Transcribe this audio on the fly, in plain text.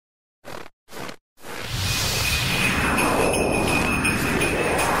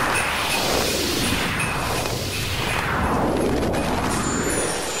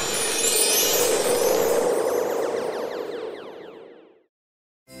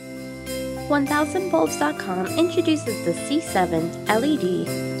1000bulbs.com introduces the C7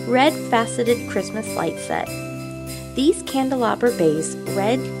 LED Red Faceted Christmas Light Set. These candelabra base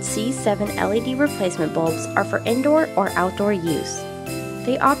red C7 LED replacement bulbs are for indoor or outdoor use.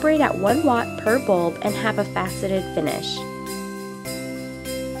 They operate at 1 watt per bulb and have a faceted finish.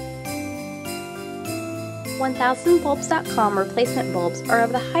 1000bulbs.com replacement bulbs are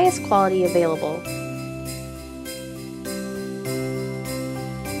of the highest quality available.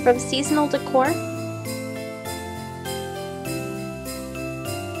 From seasonal decor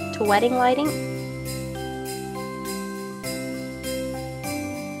to wedding lighting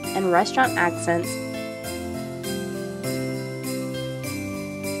and restaurant accents,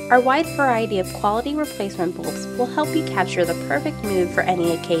 our wide variety of quality replacement bulbs will help you capture the perfect mood for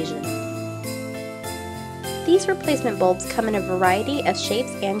any occasion. These replacement bulbs come in a variety of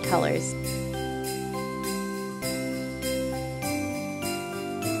shapes and colors.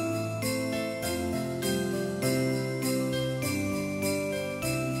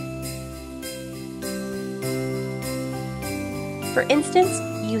 For instance,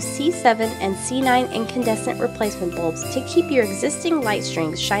 use C7 and C9 incandescent replacement bulbs to keep your existing light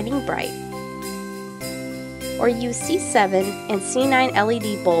strings shining bright. Or use C7 and C9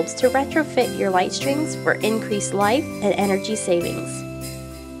 LED bulbs to retrofit your light strings for increased life and energy savings.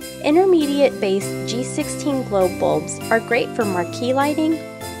 Intermediate base G16 globe bulbs are great for marquee lighting,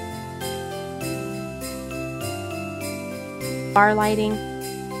 bar lighting,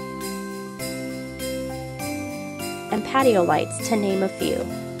 and patio lights, to name a few.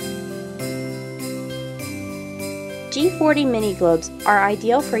 G40 mini globes are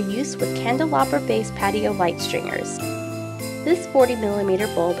ideal for use with candelabra-based patio light stringers. This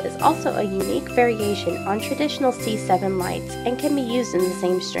 40mm bulb is also a unique variation on traditional C7 lights and can be used in the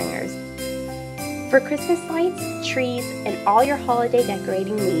same stringers. For Christmas lights, trees, and all your holiday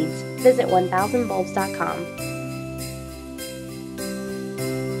decorating needs, visit 1000bulbs.com.